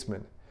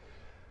statesman.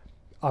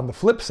 On the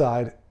flip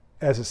side,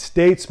 as a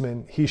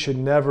statesman, he should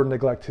never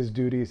neglect his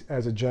duties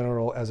as a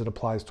general as it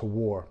applies to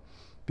war.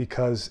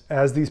 Because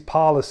as these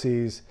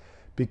policies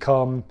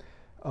become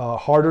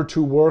harder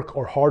to work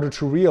or harder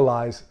to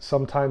realize,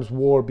 sometimes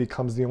war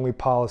becomes the only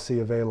policy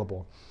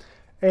available.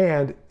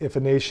 And if a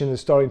nation is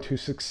starting to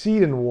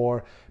succeed in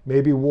war,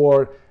 maybe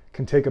war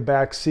can take a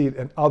back seat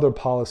and other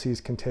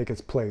policies can take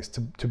its place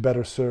to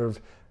better serve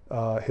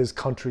his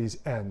country's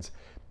ends.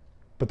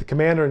 But the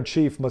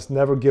commander-in-chief must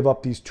never give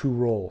up these two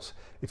roles.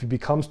 If he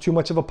becomes too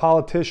much of a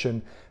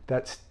politician,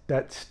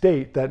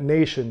 that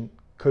nation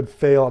could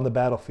fail on the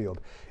battlefield.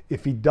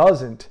 If he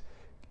doesn't,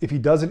 if he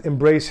doesn't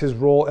embrace his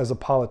role as a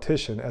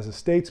politician, as a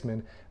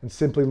statesman, and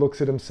simply looks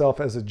at himself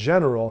as a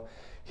general,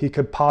 he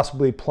could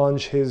possibly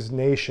plunge his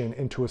nation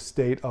into a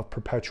state of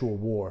perpetual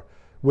war,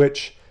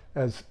 which,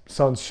 as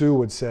Sun Tzu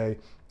would say,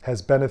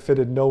 has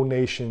benefited no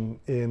nation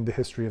in the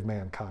history of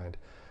mankind.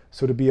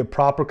 So to be a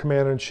proper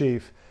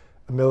commander-in-chief,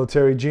 a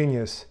military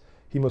genius,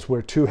 he must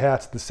wear two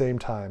hats at the same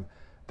time,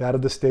 that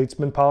of the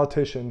statesman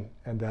politician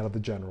and that of the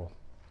general.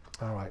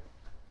 All right.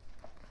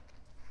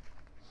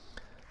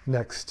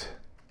 Next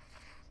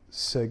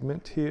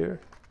segment here,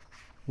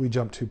 we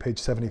jump to page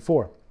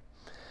 74.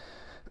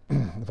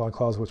 Von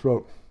Clausewitz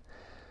wrote,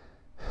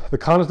 "The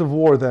conduct of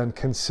war, then,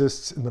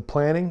 consists in the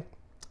planning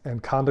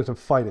and conduct of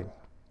fighting.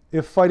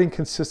 If fighting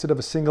consisted of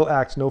a single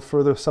act, no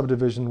further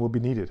subdivision will be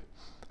needed.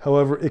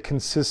 However, it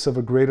consists of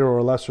a greater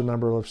or lesser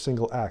number of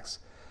single acts,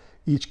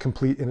 each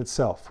complete in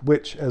itself,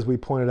 which, as we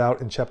pointed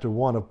out in Chapter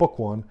 1 of Book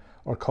 1,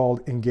 are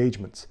called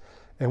engagements,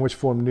 and which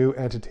form new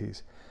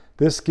entities.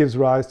 This gives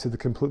rise to the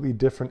completely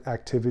different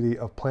activity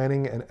of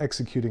planning and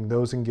executing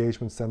those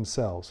engagements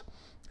themselves,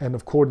 and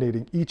of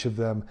coordinating each of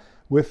them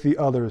with the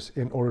others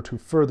in order to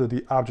further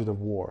the object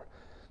of war.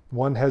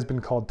 One has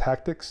been called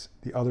tactics,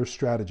 the other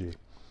strategy.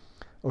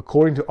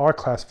 According to our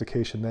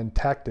classification, then,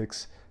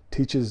 tactics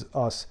teaches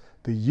us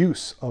the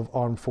use of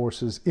armed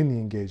forces in the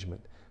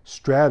engagement.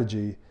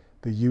 Strategy,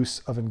 the use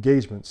of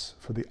engagements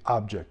for the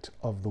object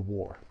of the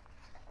war."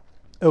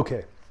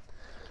 Okay,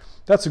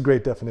 that's a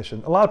great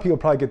definition. A lot of people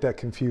probably get that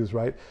confused,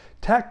 right?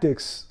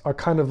 Tactics are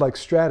kind of like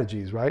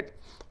strategies, right?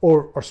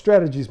 Or are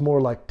strategies more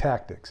like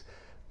tactics?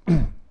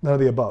 None of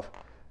the above.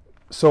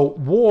 So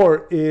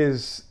war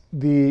is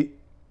the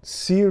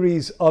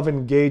series of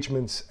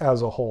engagements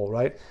as a whole,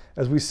 right?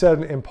 As we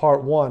said in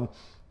part 1,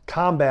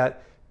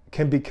 combat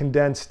can be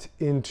condensed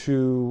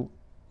into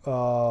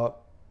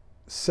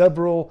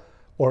several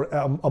or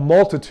a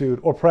multitude,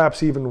 or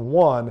perhaps even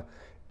one,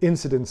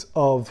 incidents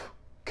of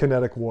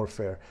kinetic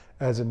warfare.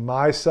 As in,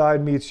 my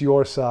side meets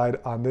your side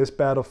on this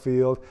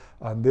battlefield,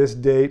 on this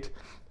date,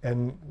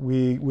 and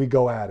we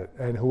go at it.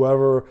 And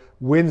whoever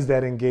wins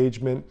that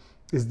engagement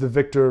is the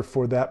victor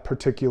for that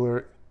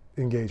particular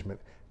engagement,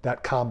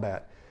 that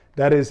combat.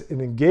 That is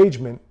an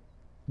engagement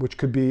which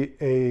could be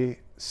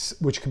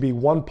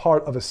one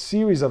part of a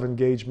series of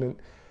engagement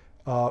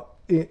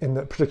in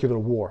that particular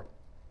war.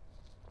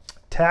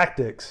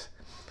 Tactics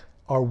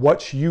are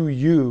what you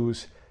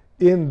use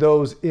in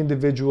those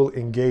individual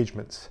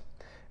engagements.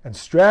 And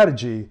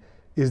strategy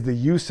is the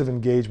use of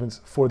engagements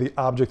for the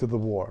object of the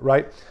war,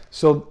 right?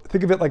 So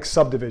think of it like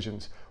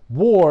subdivisions.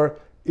 War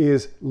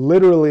is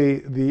literally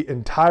the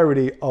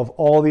entirety of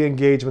all the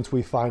engagements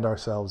we find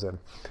ourselves in.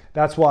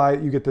 That's why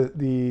you get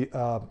the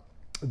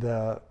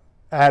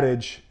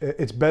adage,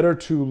 it's better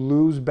to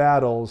lose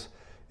battles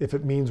if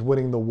it means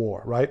winning the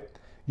war, right?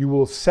 You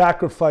will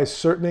sacrifice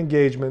certain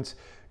engagements,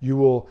 you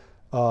will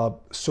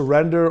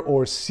surrender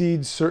or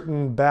cede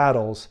certain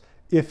battles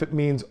if it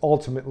means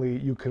ultimately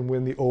you can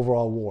win the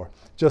overall war.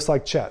 Just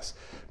like chess.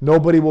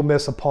 Nobody will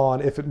miss a pawn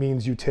if it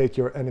means you take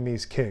your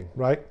enemy's king,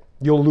 right?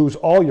 You'll lose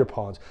all your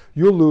pawns.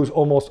 You'll lose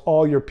almost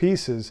all your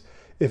pieces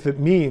if it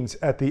means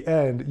at the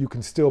end you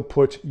can still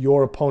put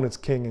your opponent's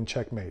king in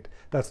checkmate.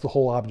 That's the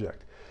whole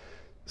object.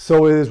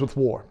 So it is with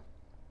war.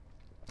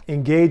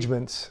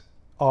 Engagements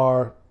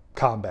are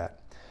combat.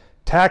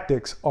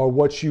 Tactics are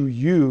what you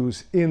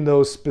use in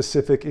those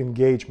specific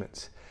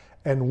engagements.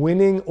 And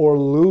winning or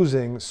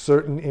losing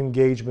certain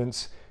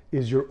engagements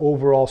is your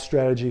overall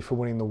strategy for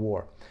winning the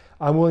war.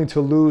 I'm willing to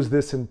lose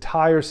this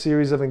entire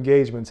series of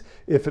engagements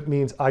if it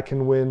means I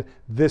can win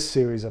this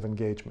series of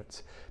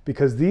engagements.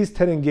 Because these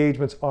 10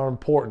 engagements are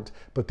important,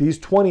 but these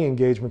 20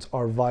 engagements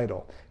are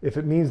vital. If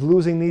it means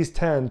losing these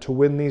 10 to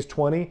win these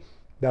 20,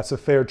 that's a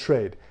fair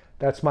trade.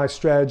 That's my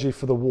strategy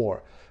for the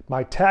war.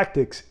 My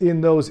tactics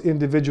in those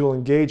individual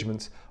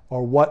engagements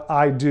are what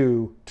I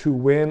do to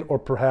win or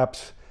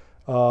perhaps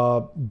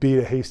beat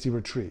a hasty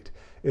retreat.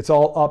 It's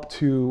all up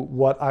to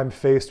what I'm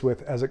faced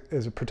with as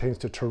it pertains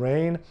to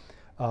terrain,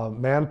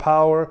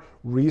 manpower,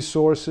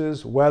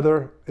 resources,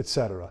 weather,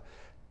 etc.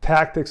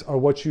 Tactics are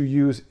what you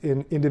use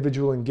in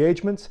individual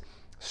engagements.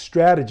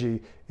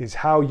 Strategy is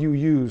how you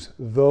use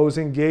those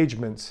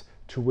engagements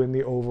to win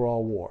the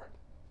overall war.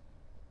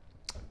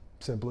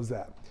 Simple as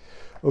that.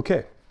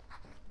 Okay.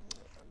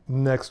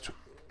 Next,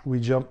 we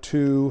jump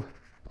to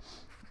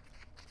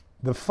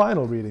the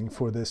final reading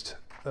for this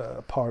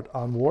part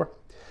on war.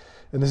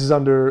 And this is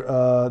under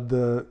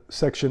the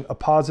section, A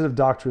Positive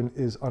Doctrine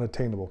is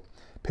Unattainable.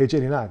 Page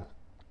 89.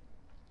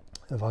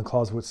 Von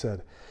Clausewitz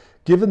said,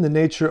 "Given the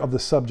nature of the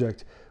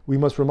subject, we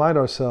must remind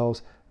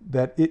ourselves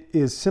that it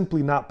is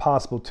simply not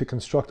possible to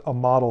construct a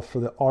model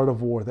for the art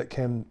of war that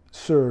can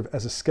serve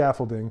as a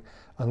scaffolding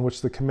on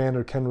which the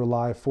commander can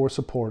rely for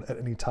support at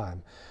any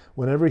time.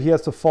 Whenever he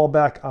has to fall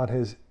back on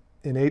his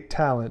innate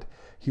talent,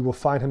 he will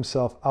find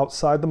himself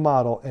outside the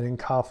model and in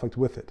conflict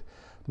with it.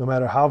 No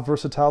matter how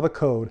versatile the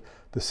code,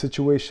 the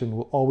situation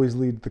will always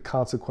lead to the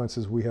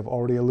consequences we have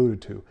already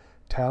alluded to.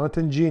 Talent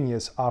and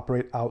genius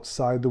operate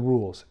outside the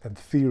rules, and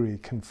theory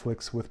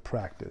conflicts with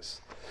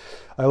practice."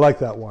 I like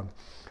that one.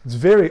 It's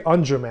very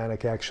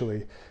un-Germanic,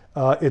 actually.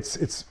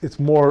 It's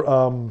more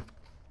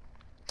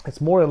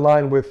in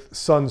line with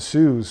Sun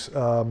Tzu's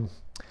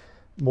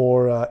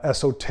more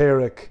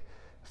esoteric,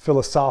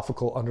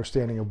 philosophical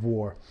understanding of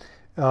war.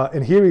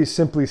 And here he's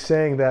simply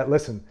saying that,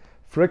 listen,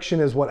 friction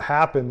is what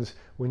happens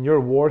when your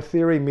war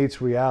theory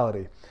meets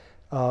reality.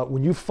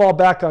 When you fall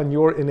back on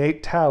your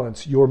innate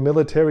talents, your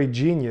military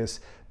genius,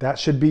 that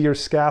should be your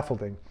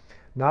scaffolding.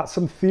 Not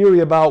some theory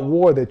about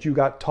war that you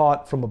got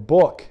taught from a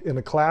book in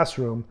a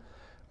classroom,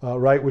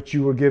 right, which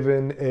you were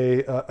given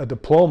a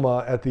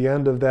diploma at the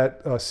end of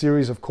that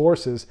series of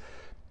courses.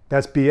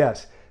 That's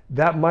BS.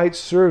 That might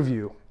serve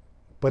you,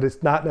 but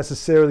it's not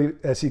necessarily,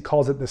 as he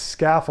calls it, the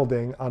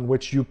scaffolding on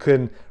which you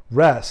can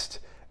rest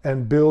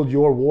and build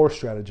your war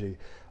strategy.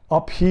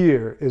 Up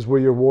here is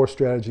where your war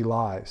strategy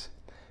lies.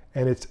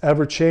 And it's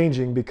ever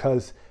changing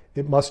because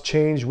it must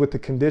change with the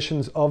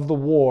conditions of the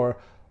war,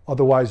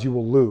 otherwise you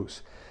will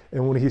lose.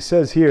 And when he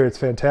says here, it's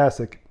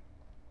fantastic.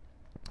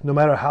 No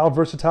matter how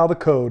versatile the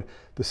code,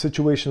 the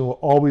situation will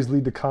always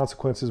lead to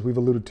consequences we've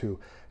alluded to.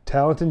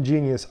 Talent and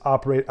genius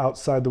operate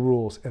outside the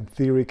rules, and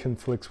theory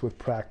conflicts with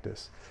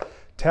practice.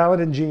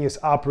 Talent and genius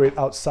operate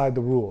outside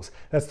the rules.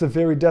 That's the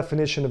very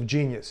definition of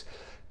genius.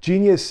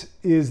 Genius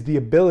is the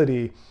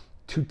ability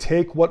to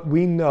take what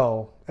we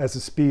know as a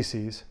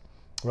species,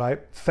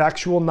 right,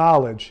 factual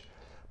knowledge,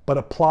 but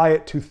apply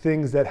it to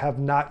things that have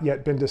not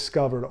yet been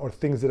discovered, or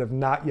things that have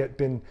not yet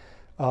been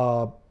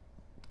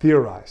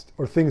theorized,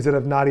 or things that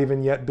have not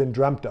even yet been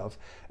dreamt of,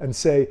 and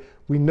say,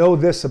 we know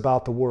this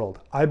about the world.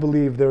 I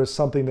believe there is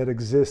something that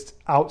exists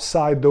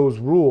outside those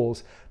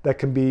rules that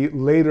can be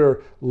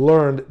later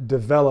learned,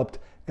 developed,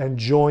 and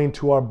joined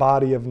to our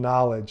body of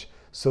knowledge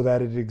so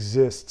that it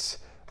exists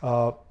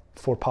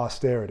for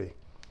posterity.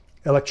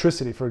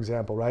 Electricity, for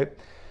example, right?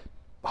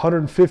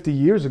 150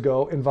 years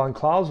ago, in von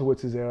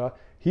Clausewitz's era,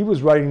 he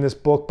was writing this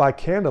book by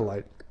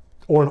candlelight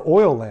or an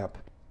oil lamp.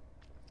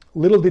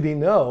 Little did he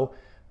know,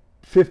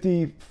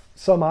 50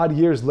 some odd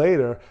years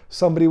later,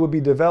 somebody would be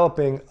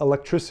developing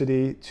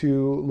electricity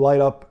to light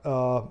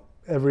up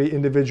every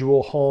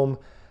individual home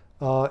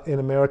in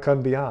America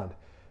and beyond.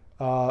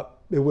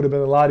 It would have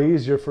been a lot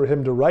easier for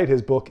him to write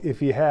his book if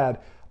he had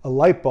a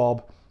light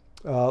bulb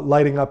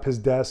lighting up his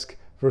desk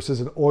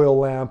versus an oil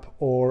lamp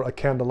or a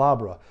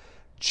candelabra.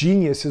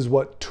 Genius is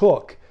what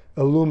took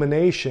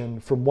illumination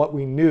from what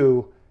we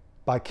knew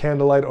by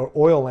candlelight or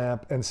oil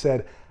lamp and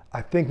said,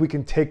 I think we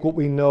can take what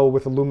we know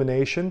with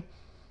illumination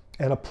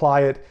and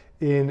apply it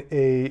in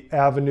an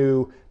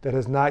avenue that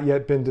has not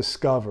yet been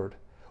discovered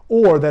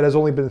or that has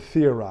only been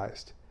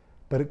theorized.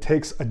 But it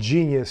takes a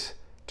genius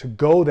to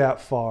go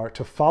that far,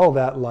 to follow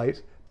that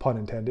light, pun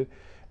intended,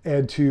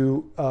 and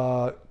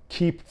to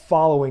keep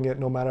following it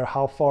no matter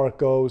how far it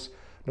goes,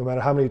 no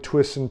matter how many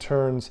twists and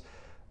turns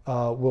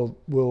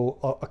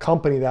will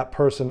accompany that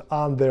person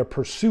on their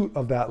pursuit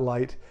of that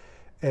light,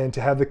 and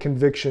to have the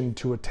conviction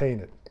to attain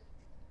it.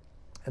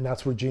 And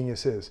that's where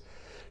genius is.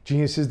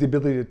 Genius is the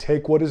ability to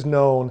take what is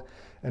known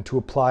and to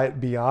apply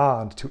it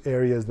beyond to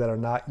areas that are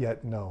not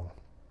yet known.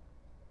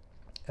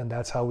 And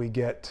that's how we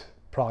get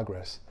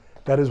progress.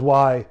 That is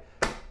why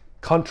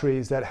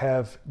countries that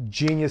have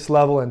genius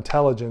level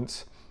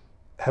intelligence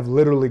have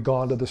literally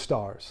gone to the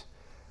stars.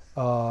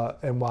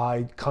 And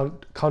why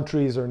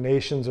countries or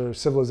nations or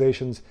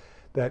civilizations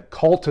that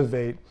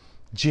cultivate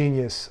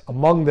genius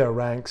among their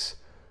ranks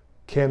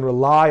can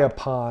rely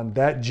upon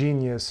that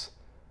genius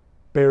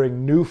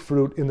bearing new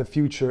fruit in the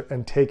future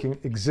and taking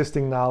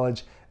existing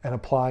knowledge and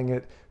applying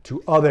it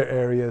to other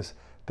areas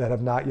that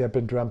have not yet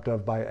been dreamt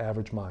of by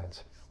average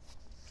minds.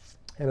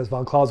 And as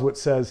von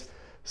Clausewitz says,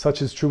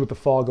 such is true with the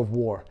fog of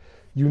war.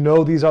 You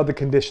know these are the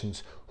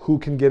conditions. Who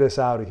can get us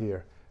out of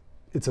here?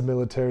 It's a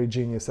military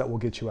genius that will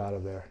get you out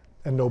of there,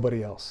 and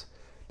nobody else.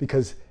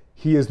 Because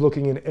he is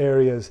looking in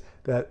areas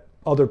that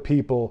other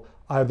people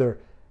either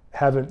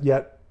haven't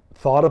yet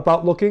thought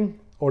about looking,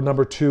 or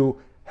number two,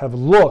 have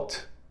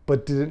looked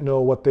but didn't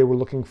know what they were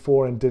looking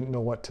for and didn't know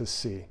what to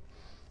see.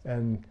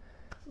 And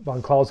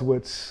von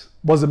Clausewitz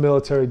was a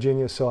military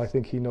genius, so I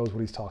think he knows what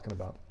he's talking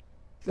about.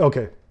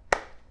 Okay,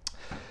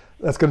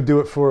 that's going to do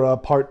it for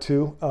part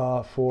 2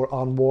 for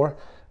On War.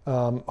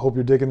 Hope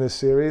you're digging this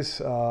series.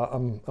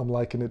 I'm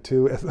liking it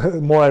too.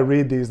 The more I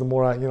read these, the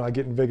more I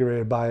get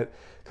invigorated by it,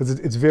 because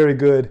it's very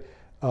good.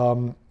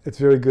 It's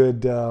very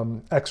good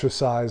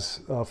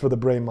exercise for the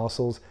brain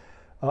muscles,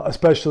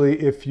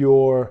 especially if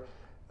you're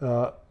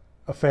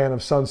a fan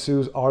of Sun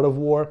Tzu's Art of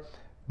War.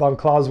 Von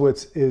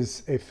Clausewitz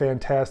is a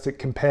fantastic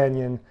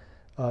companion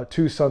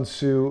to Sun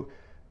Tzu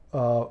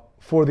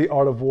for the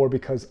Art of War,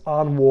 because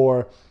On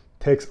War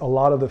takes a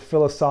lot of the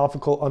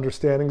philosophical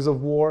understandings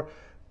of war,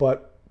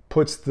 but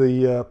puts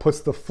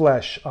the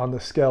flesh on the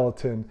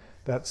skeleton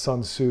that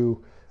Sun Tzu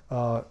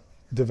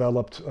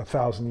developed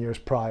 1,000 years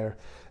prior,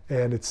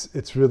 and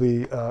it's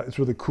really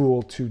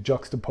cool to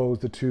juxtapose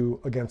the two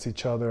against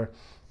each other,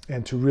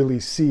 and to really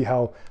see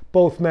how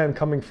both men,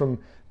 coming from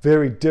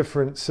very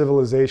different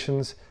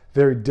civilizations,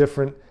 very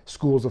different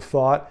schools of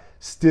thought,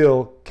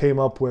 still came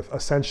up with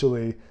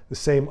essentially the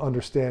same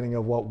understanding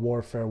of what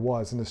warfare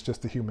was, and it's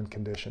just the human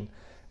condition.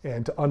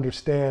 And to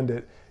understand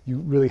it, you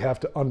really have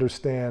to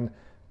understand,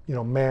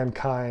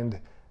 mankind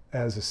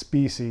as a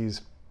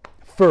species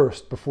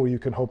first before you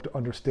can hope to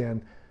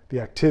understand the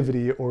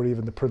activity or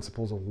even the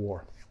principles of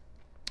war.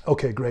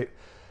 Okay, great.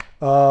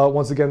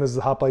 Once again, this is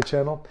the Hoplite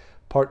channel.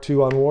 Part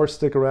 2 on war.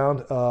 Stick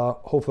around.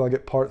 Hopefully I'll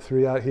get part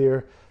 3 out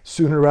here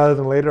sooner rather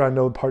than later. I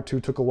know part 2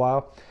 took a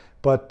while.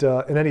 But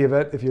in any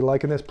event, if you're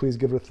liking this, please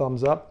give it a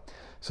thumbs up.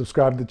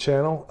 Subscribe to the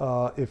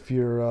channel if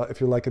you're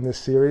liking this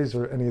series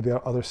or any of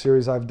the other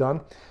series I've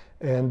done.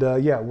 And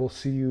yeah, we'll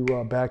see you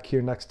back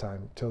here next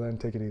time. Till then,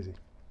 take it easy.